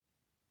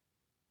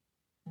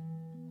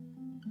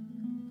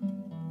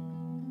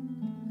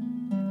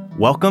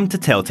Welcome to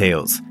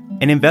Telltales,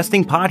 an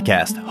investing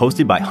podcast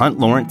hosted by Hunt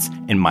Lawrence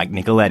and Mike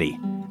Nicoletti.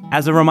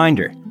 As a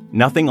reminder,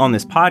 nothing on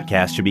this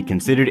podcast should be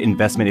considered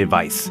investment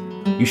advice.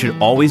 You should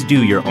always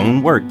do your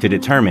own work to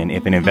determine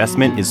if an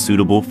investment is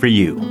suitable for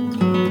you.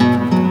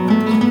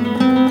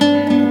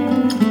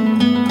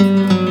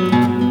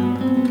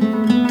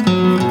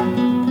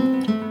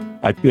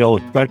 I feel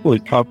especially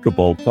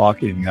comfortable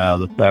talking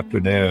this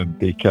afternoon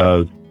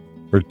because,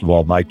 first of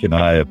all, Mike and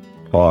I have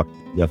talked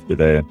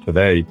yesterday and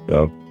today,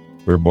 so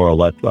we're more or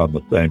less on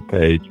the same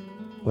page.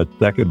 But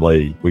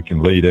secondly, we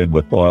can lead in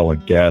with oil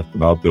and gas,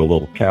 and I'll do a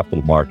little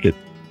capital market.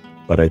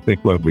 But I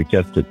think when we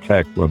get to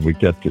tech, when we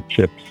get to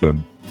chips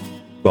and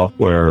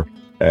software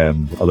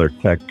and other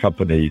tech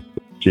companies,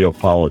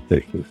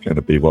 geopolitics is going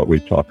to be what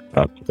we talk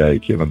about today,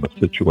 given the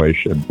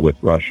situation with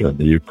Russia and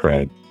the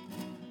Ukraine.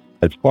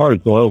 As far as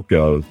oil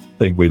goes, the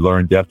thing we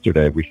learned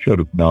yesterday, we should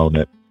have known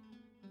it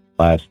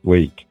last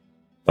week.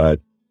 But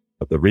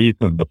the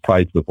reason the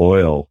price of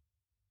oil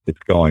is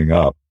going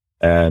up,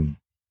 and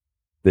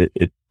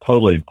it's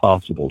totally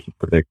impossible to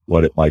predict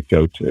what it might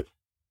go to.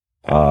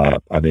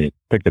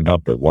 Pick a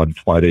number,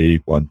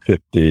 120,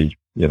 150,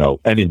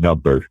 any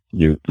number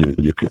you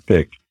could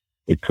pick,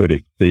 it could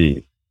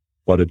exceed.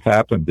 What has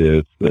happened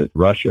is that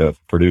Russia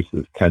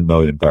produces 10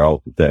 million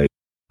barrels a day.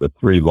 The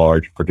three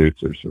large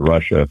producers,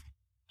 Russia,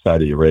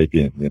 Saudi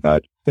Arabia, and the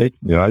United States.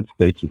 The United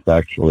States is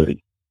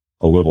actually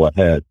a little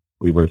ahead.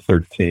 We were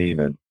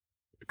 13 and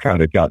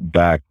kind of gotten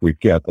back. We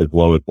get as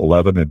low as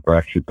 11 and we're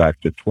actually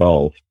back to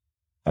 12.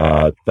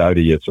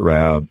 Saudi is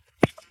around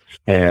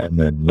 10,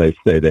 and they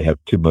say they have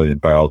 2 million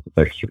barrels of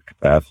extra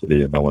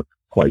capacity, and no one's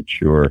quite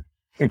sure,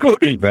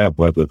 including them,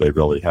 whether they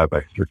really have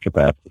extra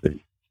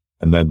capacity.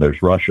 And then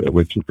there's Russia,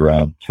 which is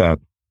around 10.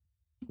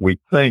 We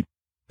think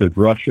that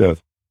Russia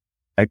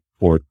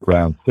exports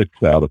around 6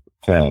 out of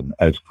 10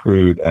 as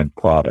crude and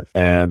product.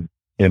 And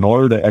in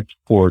order to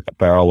export a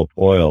barrel of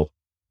oil,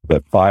 the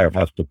buyer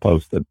has to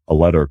post a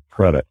letter of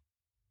credit.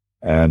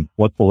 And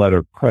what the letter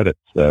of credit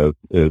says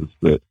is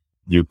that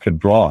you can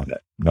draw on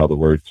it. In other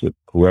words, that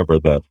whoever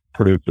the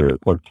producer is,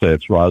 let's say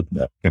it's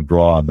Rosneft, can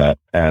draw on that.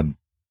 And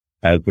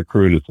as the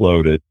crude is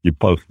loaded, you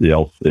post the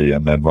LC,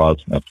 and then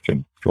Rosneft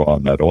can draw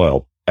on that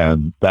oil.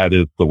 And that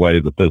is the way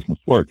the business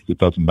works. It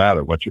doesn't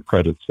matter what your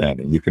credit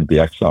standing. You can be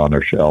Exxon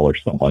or Shell or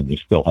someone. You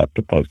still have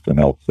to post an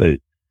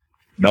LC.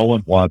 No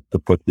one wants to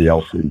put the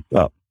LCs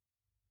up.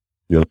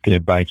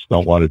 European banks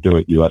don't want to do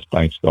it. U.S.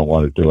 banks don't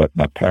want to do it.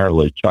 And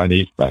apparently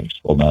Chinese banks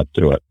will not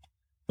do it.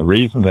 The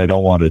reason they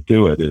don't want to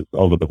do it is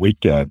over the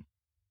weekend,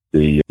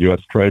 the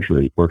U.S.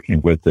 Treasury,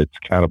 working with its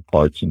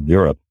counterparts in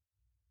Europe,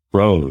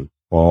 froze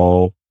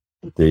all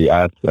the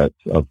assets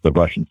of the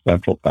Russian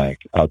central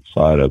bank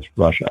outside of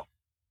Russia.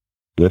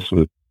 This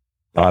was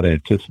not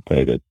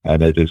anticipated,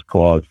 and it has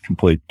caused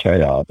complete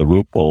chaos. The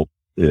ruble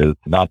is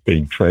not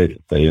being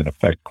traded. They, in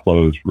effect,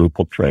 closed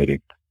ruble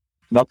trading.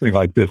 Nothing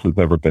like this has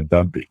ever been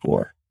done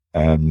before.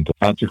 And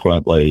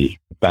consequently,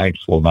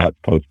 banks will not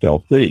post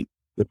LC.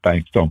 If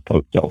banks don't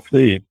post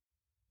LC,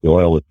 the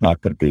oil is not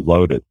going to be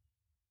loaded.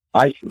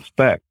 I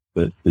suspect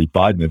that the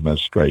Biden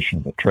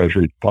administration, the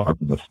Treasury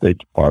Department, the State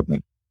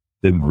Department,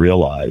 didn't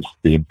realize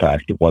the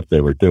impact of what they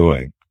were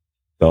doing.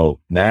 So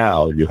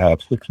now you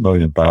have 6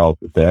 million barrels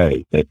a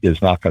day that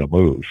is not going to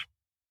move.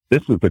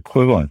 This is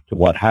equivalent to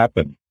what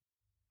happened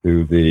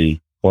to the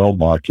oil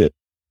market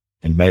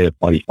in May of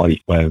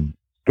 2020 when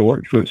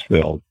storage was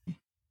filled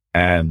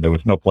and there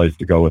was no place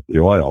to go with the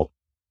oil.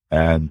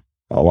 And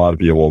a lot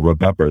of you will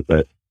remember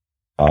that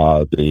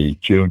the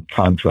June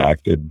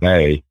contract in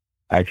May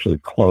actually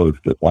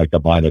closed at like a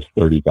minus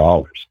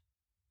 $30.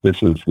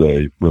 This is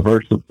the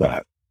reverse of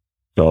that.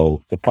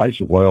 So the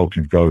price of oil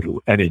can go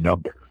to any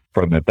number.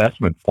 From an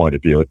investment point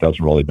of view, it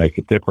doesn't really make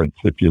a difference.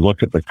 If you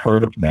look at the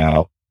curve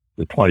now,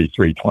 the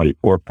 23,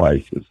 24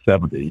 price is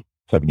 70,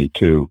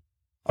 72,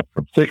 up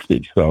from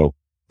 60. So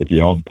if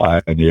you own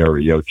Pioneer or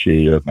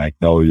Yochi or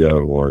Magnolia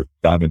or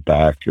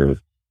Diamondback or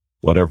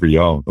whatever you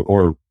own,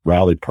 or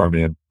Rally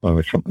Permian, one of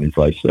the companies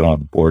I sit on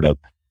the board of,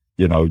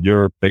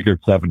 you're bigger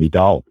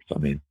 $70. I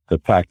mean, the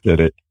fact that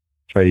it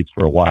trades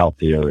for a while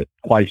here at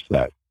twice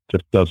that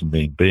just doesn't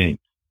mean beans.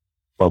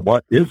 But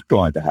what is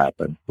going to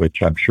happen,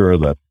 which I'm sure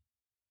the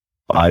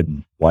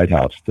Biden White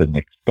House didn't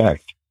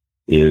expect,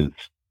 is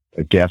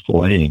a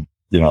gasoline.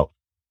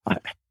 I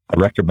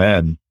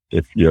recommend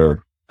if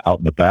you're out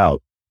and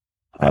about,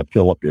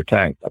 fill up your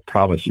tank. I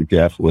promise you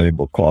gasoline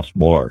will cost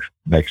more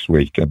next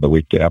week and the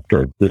week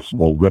after. This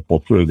will ripple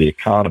through the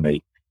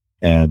economy,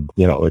 and,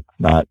 it's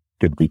not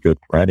going to be good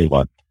for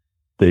anyone.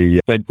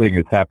 The same thing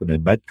has happened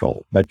in met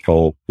coal. Met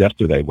coal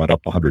yesterday went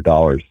up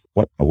 $100.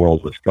 What in the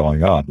world was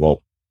going on?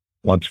 Well,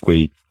 once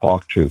we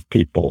talked to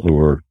people who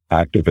were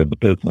active in the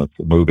business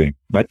of moving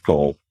met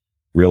coal,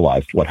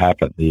 realized what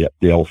happened. The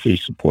LC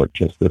support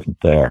just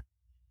isn't there.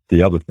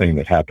 The other thing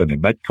that happened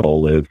in met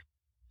coal is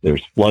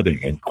there's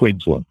flooding in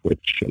Queensland,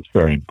 which is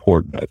very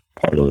important as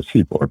part of the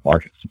seaboard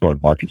market.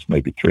 Seaboard market's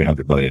maybe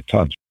 300 million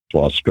tons.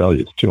 Well,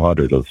 Australia's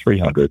 200 or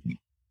 300, and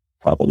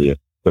probably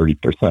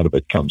 30% of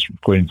it comes from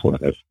Queensland.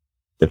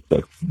 If if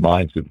the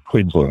mines in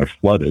Queensland are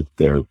flooded,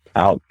 they're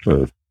out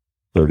for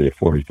 30 or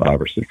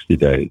 45 or 60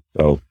 days.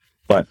 So,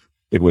 but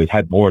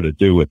had more to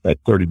do with that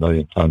 30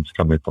 million tons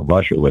coming from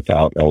Russia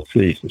without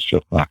LCs. It's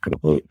just not going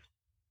to move.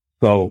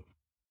 So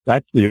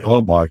that's the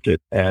oil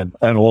market, and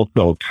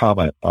also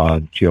comment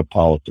on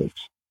geopolitics.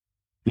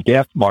 The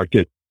gas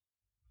market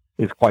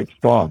is quite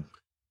strong.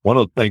 One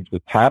of the things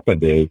that's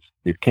happened is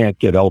you can't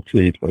get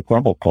LCs for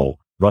thermal coal.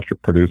 Russia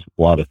produces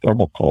a lot of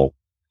thermal coal,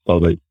 so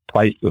the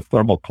price of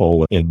thermal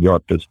coal in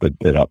Europe has been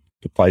bid up.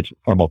 The price of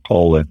thermal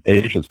coal in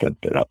Asia has been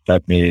bid up.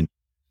 That means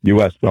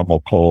U.S.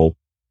 thermal coal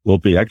will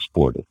be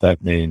exported.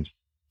 That means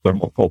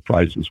thermal coal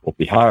prices will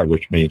be higher,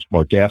 which means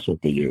more gas will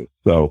be used.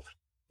 So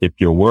if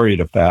you're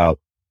worried about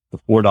the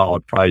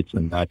 $4 price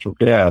in natural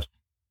gas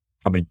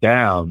coming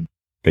down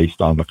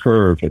based on the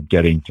curve and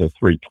getting to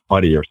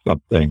 $3.20 or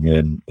something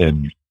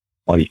in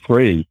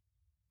 23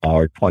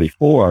 or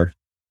 24,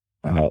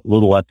 a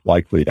little less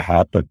likely to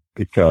happen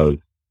because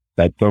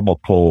that thermal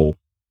coal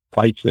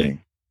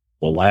pricing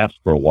will last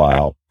for a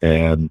while,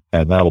 and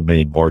that'll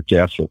mean more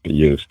gas will be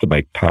used to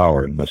make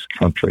power in this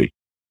country.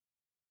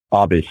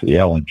 Obviously,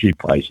 LNG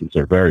prices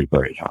are very,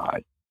 very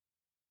high.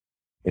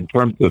 In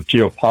terms of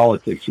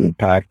geopolitics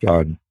impact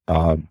on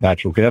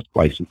natural gas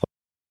prices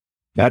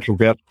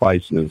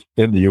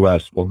in the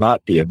U.S. will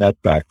not be a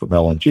netback from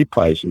LNG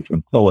prices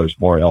until there's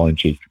more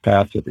LNG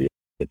capacity.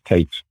 It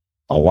takes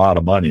a lot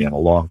of money and a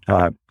long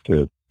time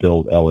to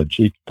build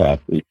LNG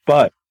capacity,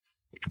 but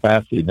the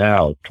capacity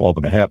now,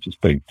 12.5, is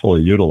being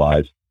fully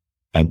utilized,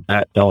 and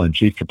that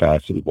LNG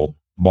capacity will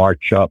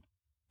march up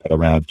at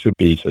around 2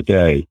 Bs a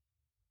day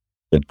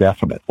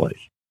indefinitely.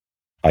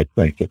 I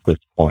think at this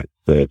point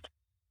that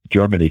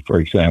Germany, for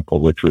example,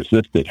 which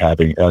resisted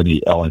having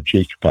any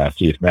LNG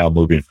capacity, is now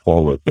moving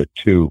forward with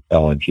 2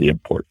 LNG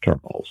import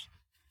terminals.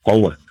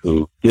 Poland,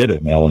 who did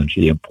an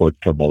LNG import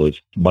terminal,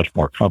 is much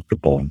more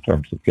comfortable in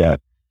terms of gas.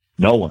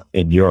 No one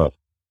in Europe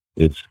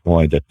is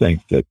going to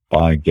think that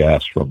buying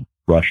gas from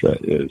Russia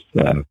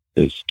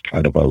is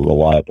kind of a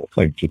reliable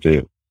thing to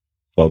do.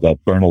 So they'll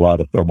burn a lot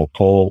of thermal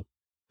coal,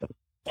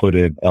 put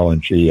in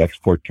LNG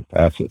export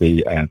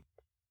capacity, and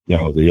the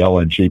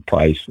LNG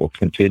price will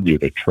continue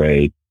to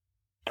trade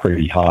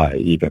pretty high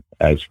even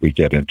as we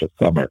get into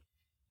summer.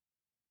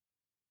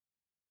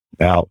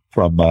 Now,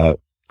 from a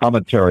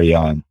commentary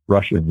on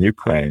Russia and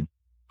Ukraine,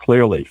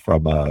 clearly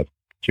from a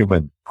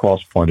human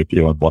cost point of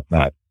view and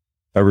whatnot,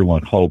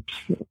 everyone hopes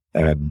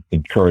and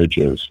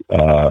encourages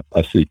a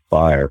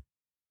ceasefire.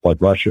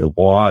 What Russia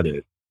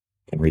wanted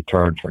in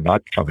return for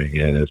not coming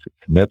in is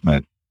a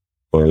commitment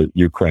for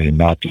Ukraine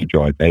not to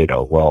join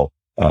NATO. Well,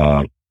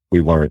 we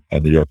weren't,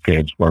 and the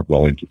Europeans weren't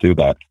willing to do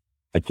that.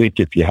 I think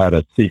if you had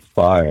a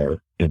ceasefire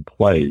in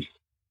place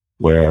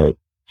where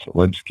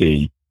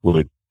Zelensky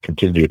would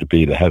continue to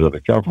be the head of the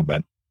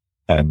government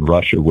and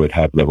Russia would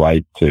have the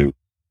right to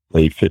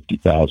leave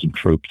 50,000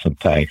 troops and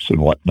tanks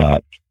and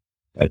whatnot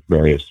at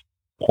various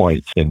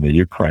points in the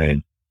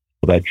Ukraine,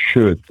 that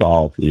should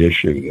solve the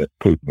issue that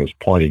Putin was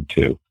pointing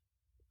to.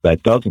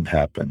 That doesn't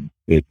happen.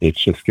 It's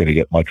just going to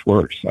get much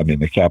worse. I mean,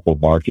 the capital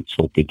markets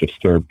will be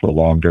disturbed for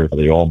longer.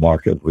 The oil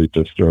market will be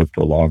disturbed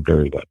for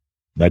longer. The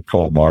met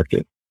coal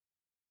market.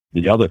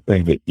 The other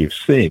thing that you've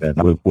seen,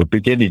 and we're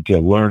beginning to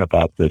learn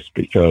about this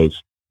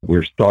because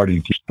we're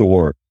starting to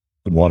store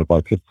in one of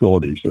our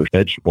facilities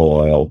vegetable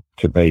oil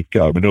to make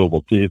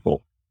renewable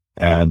diesel.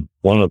 And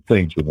one of the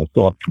things in the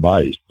soft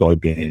commodities,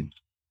 soybeans,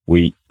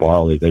 wheat,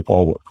 barley, they've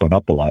all gone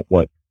up a lot.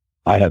 What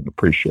I hadn't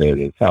appreciated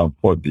is how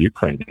important the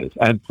Ukraine is,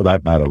 and for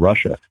that matter,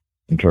 Russia,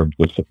 in terms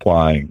of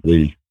supplying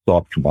these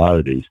soft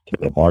commodities to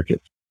the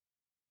market.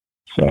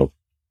 So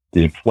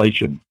the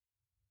inflation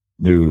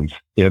news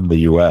in the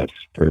U.S.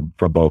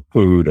 from both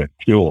food and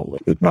fuel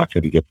is not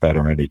going to get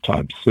better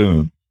anytime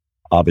soon.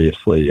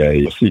 Obviously,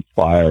 a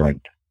ceasefire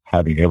and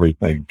having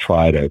everything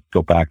try to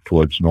go back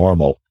towards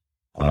normal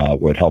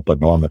would help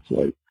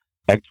enormously.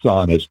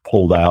 Exxon has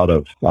pulled out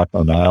of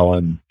Stockton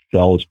Island.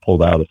 Shell has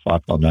pulled out of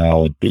Stockton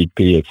Island.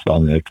 BP is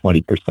selling their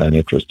 20%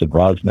 interest in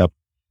Rosneft.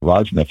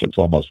 Rosneft is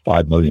almost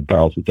 5 million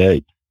barrels a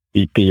day.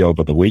 BP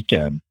over the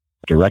weekend,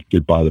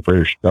 directed by the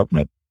British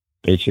government,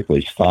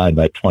 basically signed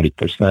that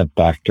 20%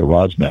 back to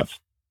Rosneft,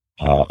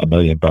 1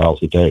 million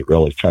barrels a day.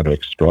 Really kind of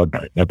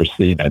extraordinary. Never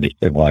seen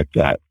anything like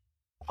that.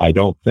 I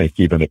don't think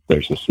even if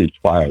there's a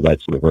ceasefire,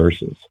 that's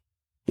reverses.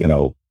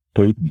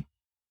 Putin,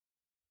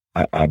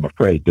 I'm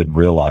afraid, didn't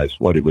realize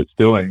what he was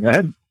doing.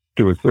 And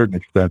to a certain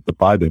extent, the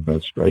Biden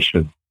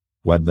administration,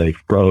 when they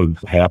froze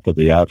half of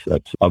the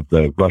assets of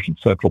the Russian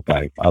central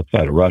bank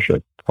outside of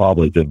Russia,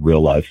 probably didn't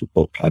realize the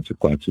full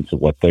consequences of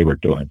what they were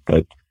doing.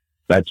 But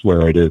that's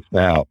where it is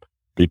now.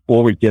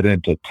 Before we get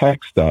into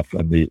tech stuff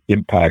and the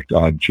impact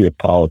on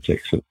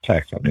geopolitics of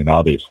tech, I mean,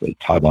 obviously,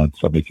 Taiwan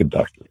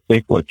Semiconductor. I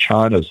think what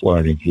China's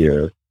learning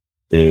here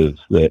is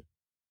that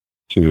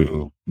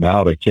to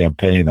mount a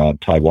campaign on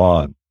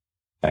Taiwan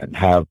and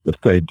have the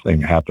same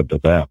thing happen to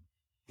them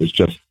is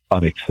just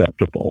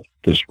unacceptable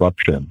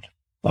disruption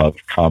of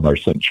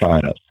commerce in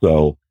China.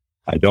 So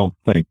I don't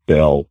think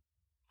they'll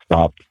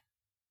stop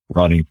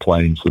running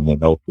planes in the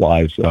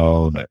no-fly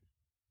zone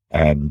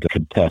and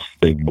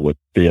contesting with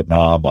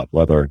Vietnam on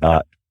whether or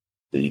not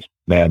these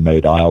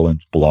man-made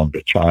islands belong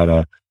to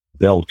China.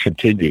 They'll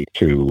continue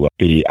to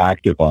be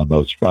active on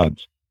those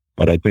fronts.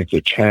 But I think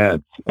the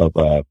chance of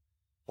an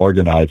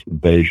organized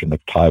invasion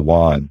of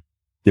Taiwan,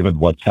 given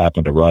what's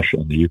happened to Russia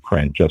and the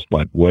Ukraine, just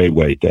went way,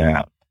 way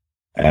down.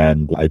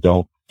 And I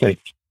don't think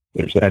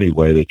there's any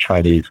way the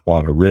Chinese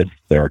want to risk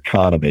their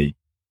economy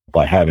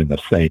by having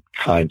the same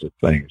kinds of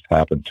things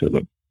happen to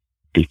them.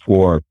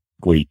 Before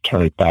we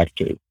turn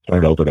it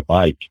over to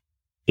Mike,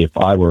 if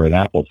I were an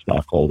Apple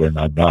stockholder, and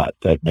I'm not,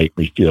 that make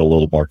me feel a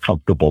little more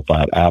comfortable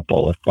about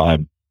Apple. If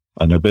I'm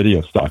a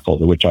NVIDIA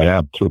stockholder, which I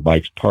am through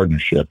Mike's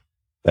partnership,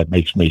 that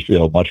makes me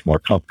feel much more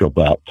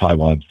comfortable about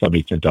Taiwan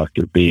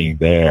Semiconductor being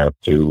there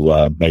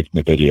to make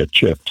NVIDIA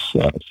chips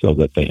so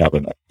that they have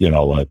a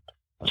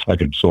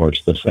second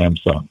source, the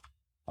Samsung.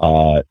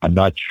 I'm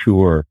not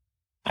sure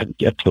I'd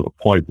get to the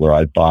point where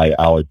I'd buy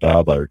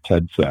Alibaba or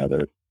Tencent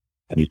or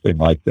anything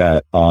like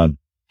that on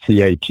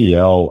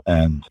CATL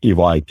and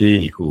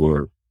BYD, who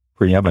are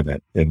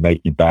preeminent in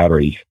making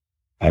batteries.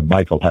 And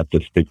Mike will have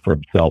to speak for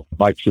himself.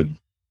 Mike's in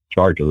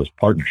charge of this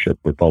partnership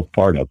we're both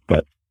part of.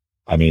 But,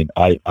 I mean,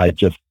 I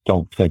just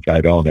don't think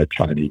I'd own a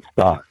Chinese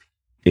stock.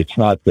 It's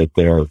not that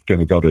they're going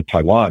to go to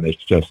Taiwan.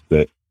 It's just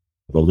that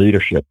the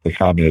leadership, the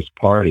Communist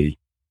Party,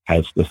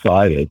 has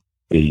decided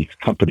these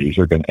companies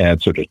are going to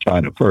answer to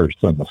China first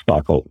and the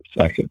stockholders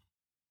second.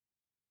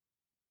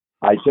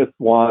 I just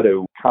want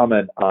to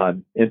comment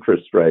on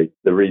interest rates.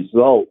 The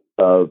result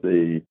of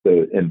the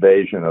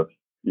invasion of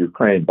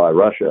Ukraine by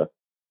Russia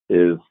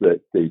is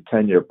that the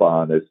 10-year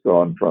bond has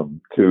gone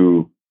from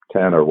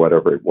 210 or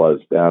whatever it was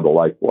down to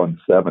like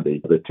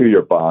 170. The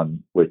 2-year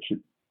bond, which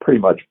pretty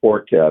much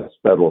forecasts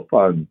federal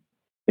fund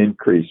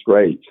increased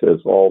rates, has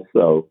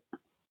also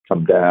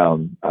come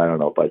down, I don't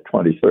know, by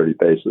 20, 30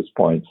 basis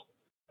points.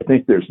 I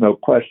think there's no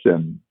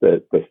question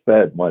that the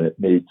Fed, when it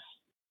meets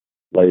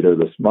later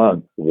this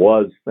month,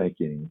 was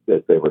thinking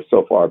that they were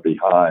so far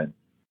behind,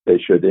 they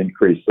should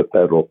increase the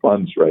federal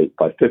funds rate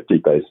by 50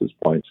 basis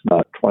points,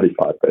 not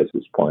 25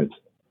 basis points.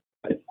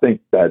 I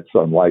think that's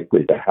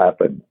unlikely to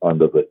happen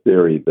under the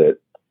theory that,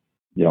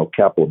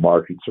 capital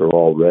markets are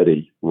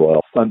already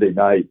roiled. Sunday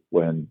night,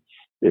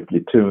 if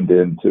you tuned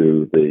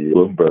into the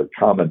Bloomberg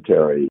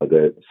commentary,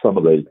 that some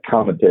of the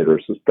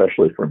commentators,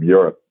 especially from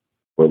Europe,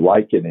 were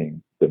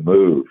likening the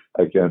move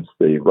against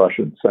the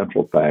Russian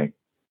central bank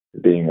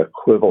being an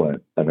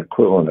equivalent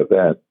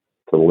event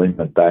to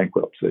Lehman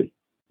bankruptcy.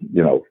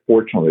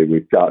 Fortunately,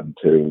 we've gotten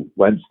to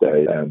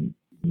Wednesday and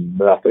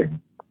nothing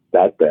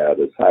that bad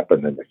has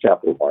happened in the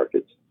capital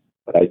markets.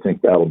 But I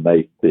think that'll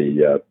make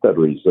the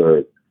Federal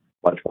Reserve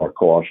much more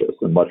cautious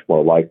and much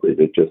more likely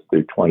to just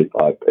do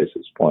 25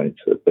 basis points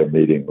at their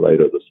meeting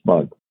later this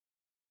month.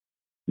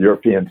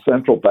 European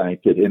Central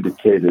Bank had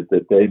indicated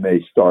that they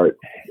may start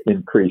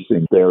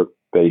increasing their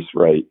base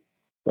rate,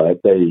 but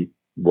they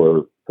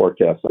were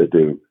forecast to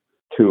do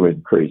 2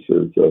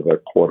 increases of a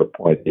quarter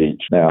point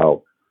each.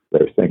 Now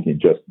they're thinking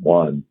just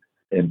 1.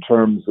 In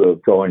terms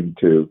of going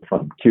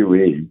from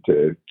QE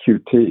to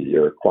QT,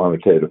 or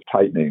quantitative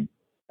tightening,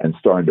 and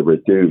starting to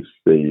reduce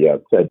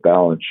the Fed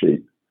balance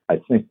sheet, I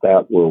think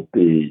that will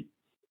be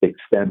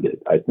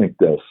extended. I think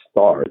they'll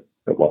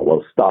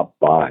stop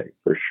by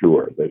for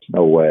sure. There's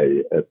no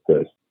way at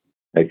this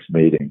next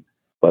meeting.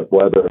 But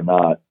whether or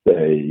not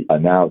they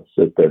announce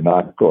that they're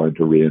not going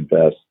to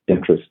reinvest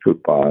interest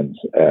coupons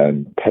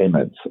and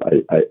payments,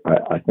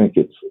 I think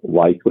it's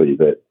likely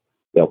that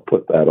they'll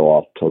put that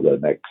off till the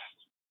next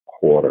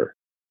quarter.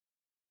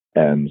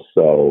 And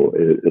so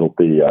it'll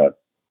be a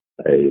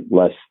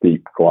less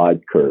steep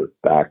glide curve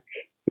back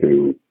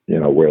to,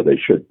 where they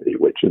should be,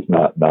 which is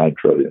not $9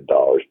 trillion,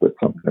 but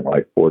something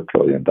like $4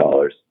 trillion.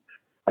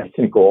 I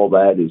think all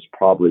that is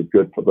probably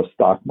good for the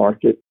stock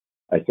market.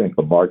 I think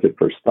the market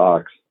for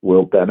stocks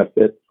will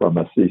benefit from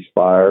a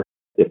ceasefire.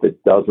 If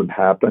it doesn't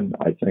happen,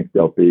 I think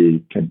there'll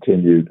be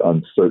continued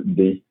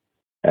uncertainty.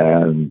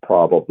 And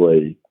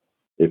probably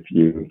if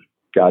you've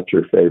got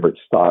your favorite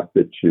stock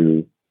that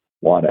you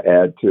want to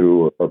add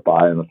to or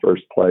buy in the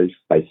first place,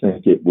 I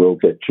think it will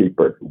get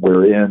cheaper.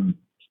 We're in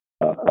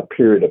a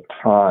period of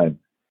time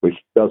which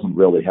doesn't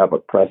really have a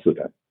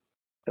precedent.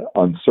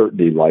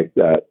 Uncertainty like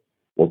that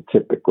will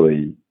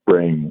typically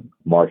bring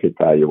market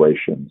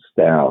valuations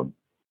down.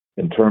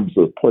 In terms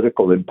of the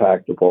political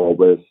impact of all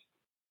this,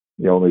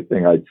 the only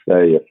thing I'd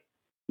say, if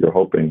you're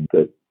hoping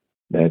that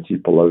Nancy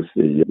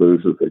Pelosi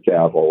loses the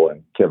gavel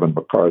and Kevin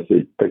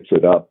McCarthy picks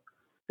it up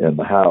in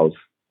the House,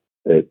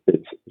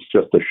 it's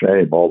just a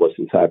shame all this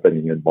is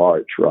happening in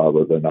March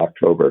rather than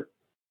October.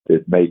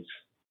 It makes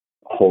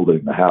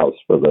holding the House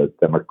for the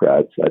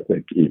Democrats, I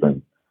think,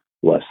 even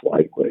less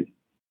likely.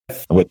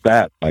 With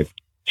that, I've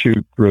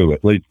chewed through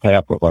at least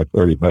half of our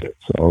 30 minutes.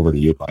 So over to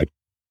you, Mike.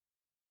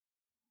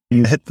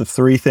 You hit the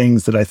 3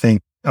 things that I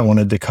think I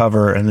wanted to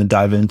cover and then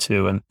dive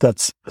into, and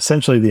that's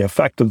essentially the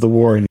effect of the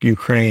war in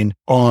Ukraine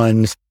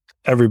on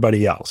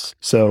everybody else.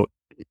 So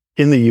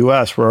in the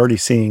U.S., we're already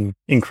seeing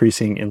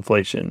increasing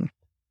inflation,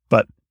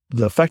 but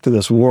the effect of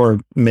this war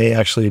may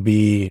actually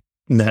be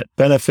net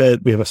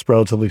benefit. We have a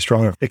relatively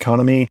strong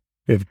economy.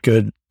 We have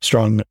good,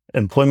 strong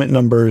employment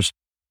numbers.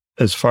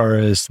 As far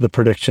as the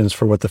predictions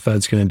for what the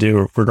Fed's going to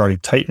do regarding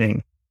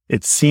tightening,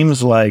 it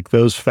seems like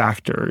those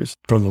factors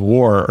from the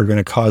war are going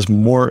to cause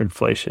more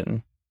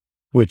inflation,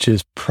 which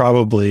is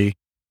probably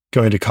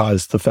going to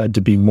cause the Fed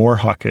to be more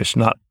hawkish,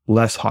 not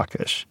less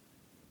hawkish.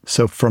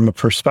 So from a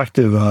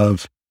perspective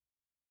of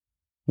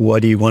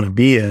what do you want to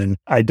be in,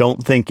 I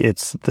don't think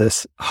it's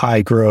this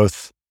high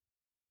growth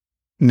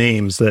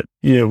names that,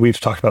 we've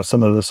talked about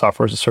some of the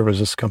software as a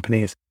services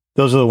companies.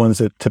 Those are the ones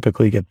that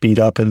typically get beat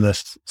up in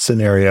this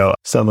scenario.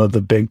 Some of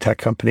the big tech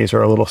companies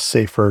are a little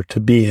safer to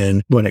be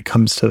in when it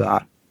comes to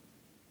that.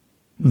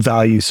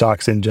 Value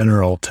stocks in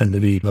general tend to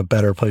be a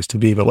better place to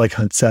be. But like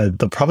Hunt said,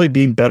 they'll probably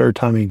be better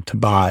timing to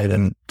buy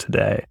than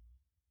today.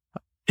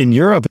 In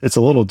Europe, it's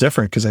a little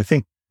different because I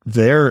think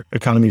their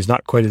economy is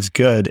not quite as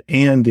good,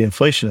 and the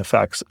inflation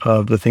effects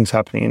of the things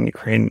happening in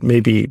Ukraine may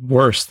be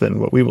worse than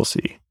what we will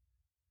see.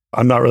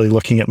 I'm not really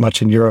looking at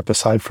much in Europe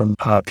aside from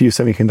a few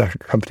semiconductor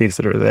companies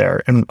that are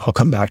there. And I'll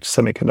come back to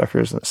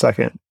semiconductors in a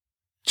second.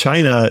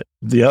 China,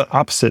 the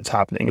opposite's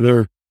happening.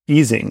 They're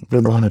easing.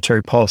 Their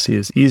monetary policy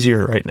is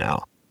easier right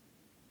now.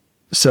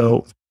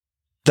 So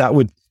that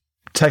would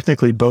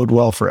technically bode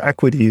well for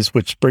equities,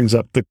 which brings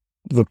up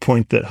the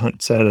point that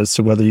Hunt said as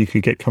to whether you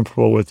could get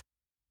comfortable with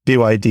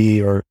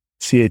BYD or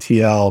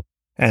CATL.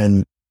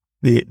 And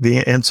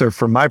the answer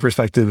from my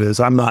perspective is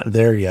I'm not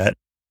there yet.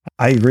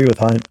 I agree with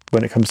Hunt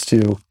when it comes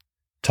to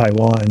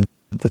Taiwan.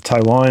 The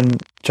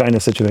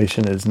Taiwan-China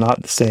situation is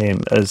not the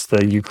same as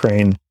the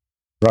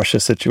Ukraine-Russia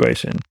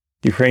situation.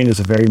 Ukraine is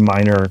a very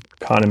minor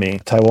economy.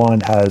 Taiwan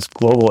has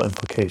global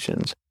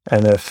implications.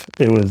 And if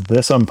it was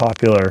this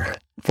unpopular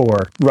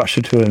for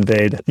Russia to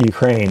invade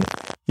Ukraine,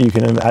 you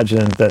can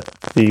imagine that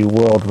the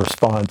world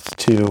response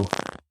to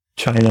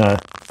China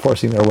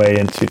forcing their way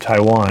into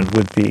Taiwan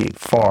would be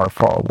far,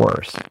 far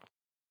worse.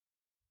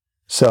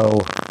 So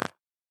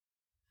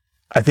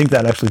I think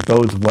that actually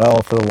bodes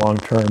well for the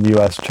long-term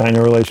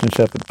U.S.-China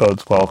relationship. It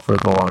bodes well for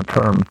the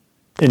long-term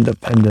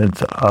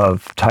independence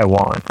of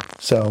Taiwan.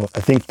 So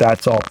I think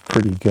that's all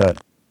pretty good.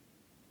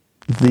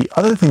 The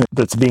other thing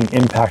that's being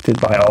impacted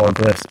by all of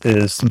this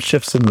is some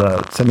shifts in the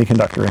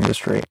semiconductor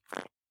industry.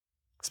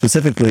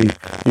 Specifically,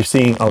 you're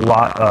seeing a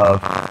lot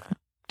of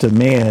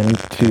demand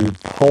to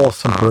pull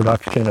some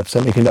production of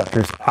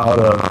semiconductors out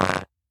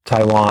of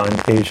Taiwan,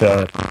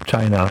 Asia,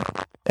 China,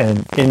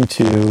 and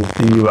into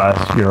the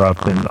US,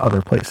 Europe, and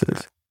other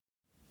places.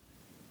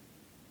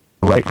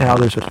 Right now,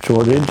 there's a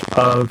shortage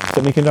of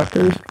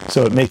semiconductors,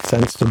 so it makes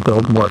sense to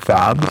build more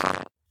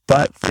fabs.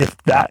 But if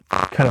that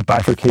kind of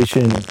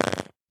bifurcation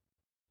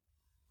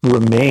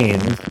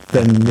remains,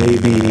 then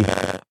maybe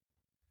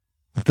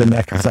the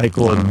next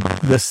cycle and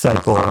this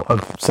cycle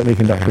of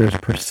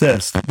semiconductors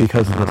persist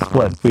because of the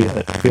split.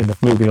 We end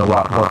up moving a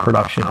lot more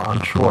production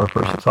onshore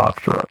versus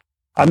offshore.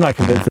 I'm not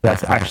convinced that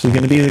that's actually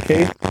going to be the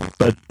case,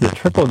 but the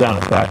trickle-down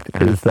effect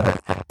is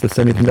that the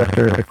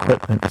semiconductor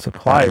equipment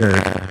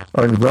suppliers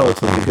are in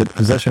relatively good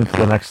position for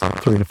the next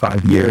 3 to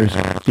 5 years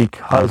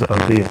because of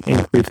the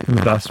increased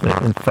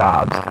investment in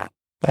fabs.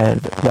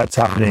 And that's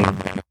happening.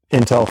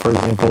 Intel, for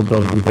example,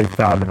 building a big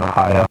fab in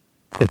Ohio.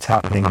 It's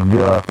happening in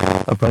Europe.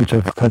 A bunch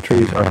of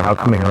countries are now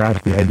coming around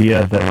to the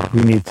idea that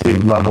we need to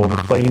level the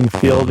playing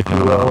field, if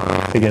you will,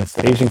 against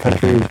the Asian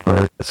countries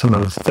where some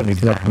of the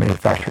semiconductor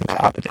manufacturing is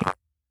happening.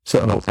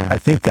 So I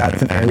think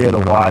that's an area to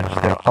watch.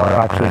 There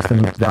are actually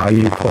some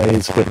value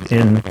plays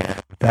within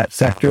that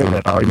sector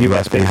that are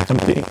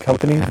U.S.-based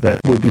companies that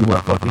would be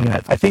worth looking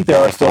at. I think there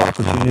are still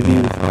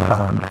opportunities,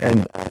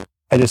 and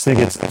I just think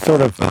it's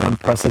sort of an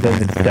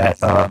unprecedented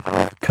set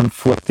of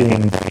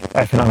conflicting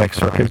economic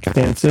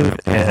circumstances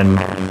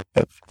and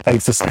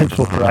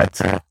existential threats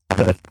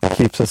that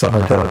keeps us on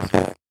our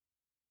toes.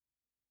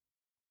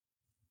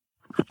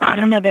 I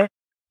don't know.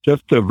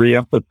 Just to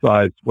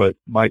reemphasize what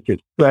Mike is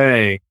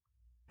saying,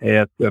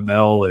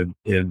 ASML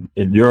in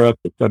Europe,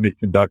 the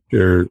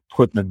semiconductor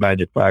equipment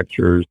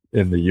manufacturers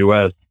in the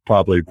U.S.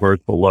 probably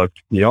worth a look.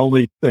 The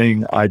only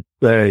thing I'd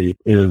say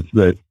is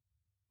that,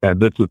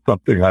 and this is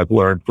something I've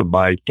learned from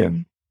Mike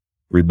and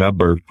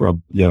remember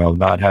from,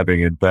 not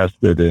having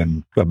invested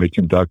in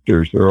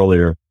semiconductors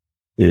earlier,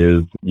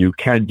 is you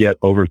can get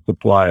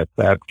oversupply of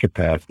fab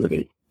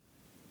capacity.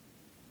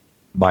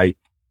 Mike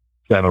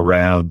sent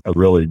around a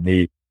really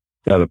neat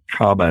set of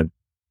comments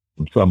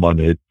from someone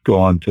who had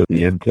gone to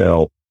the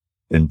Intel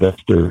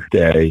Investor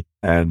Day,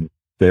 and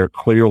they're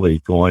clearly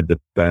going to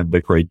spend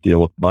a great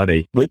deal of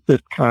money with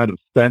this kind of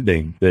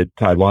spending that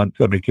Taiwan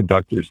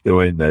Semiconductor is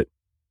doing, that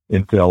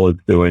Intel is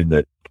doing,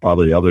 that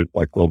probably others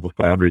like Global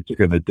Foundries are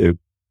going to do.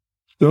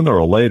 Sooner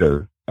or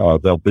later,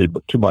 there'll be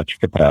too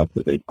much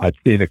capacity. I've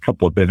seen a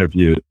couple of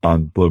interviews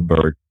on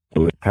Bloomberg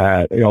with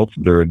Pat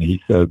Elster, and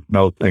he says,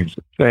 no, things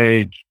have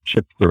changed.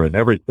 Chips are in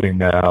everything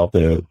now.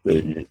 The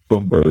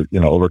Bloomberg,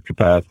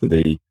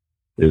 overcapacity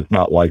is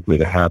not likely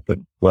to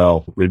happen.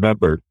 Well,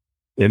 remember,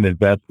 in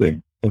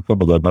investing,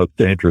 some of the most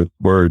dangerous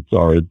words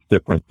are it's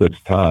different this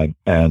time.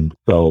 And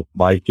so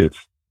Mike is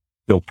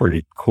still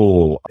pretty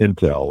cool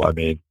Intel. I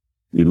mean,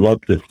 you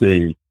love to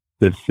see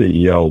this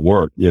CEO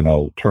work,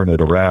 turn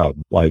it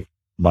around like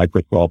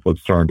Microsoft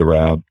was turned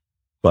around.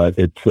 But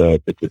it's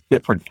a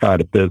different kind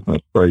of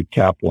business, very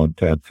capital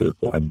intensive.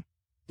 And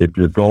if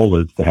your goal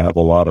is to have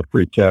a lot of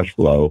free cash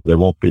flow, there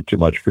won't be too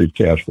much free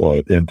cash flow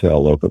at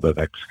Intel over the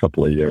next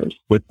couple of years.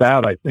 With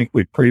that, I think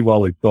we've pretty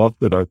well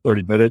exhausted our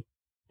 30 minutes.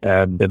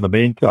 And in the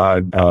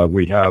meantime,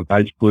 we have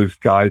nice blue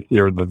skies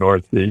here in the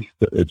Northeast.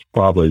 It's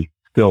probably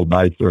still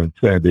nicer in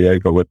San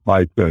Diego with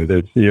Mike than it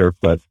is here,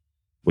 but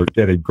we're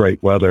getting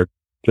great weather.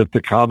 Just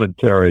a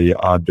commentary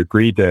on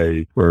degree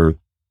days for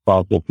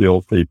fossil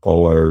fuel people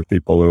or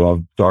people who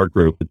own Star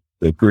Group.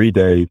 The degree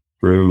days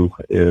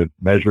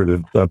measured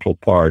in Central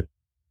Park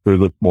through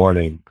this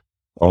morning,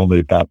 only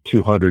about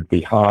 200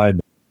 behind.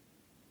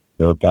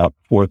 There are about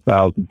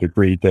 4,000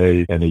 degree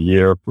days in a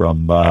year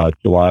from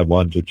July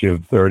 1 to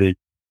June 30.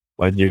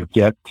 When you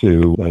get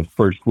to the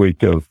first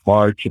week of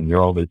March and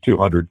you're only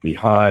 200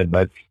 behind,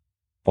 that's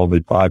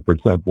only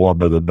 5%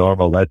 warmer than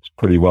normal. That's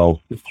pretty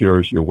well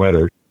secures your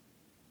winter.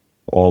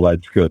 All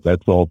that's good.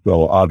 That's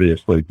also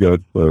obviously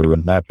good for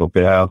natural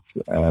gas.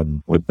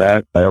 And with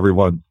that,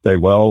 everyone stay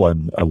well,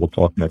 and we'll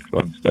talk next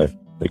Wednesday.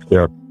 Take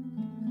care.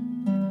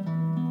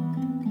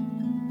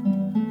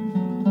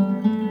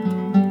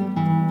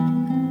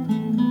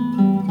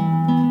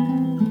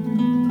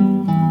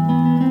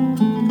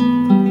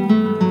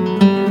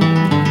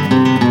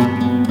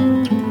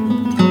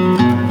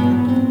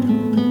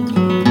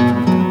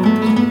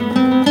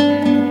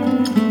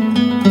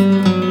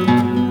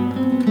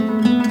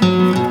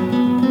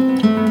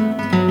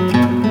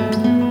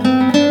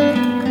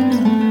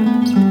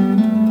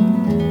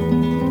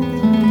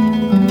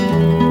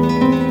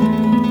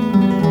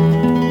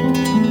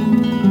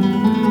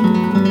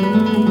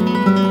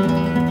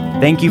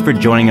 Thank you for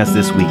joining us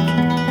this week.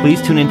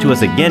 Please tune in to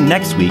us again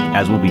next week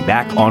as we'll be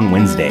back on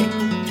Wednesday.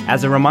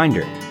 As a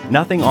reminder,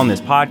 nothing on this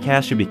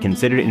podcast should be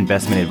considered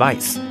investment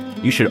advice.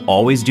 You should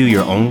always do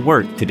your own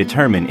work to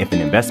determine if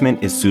an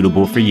investment is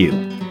suitable for you.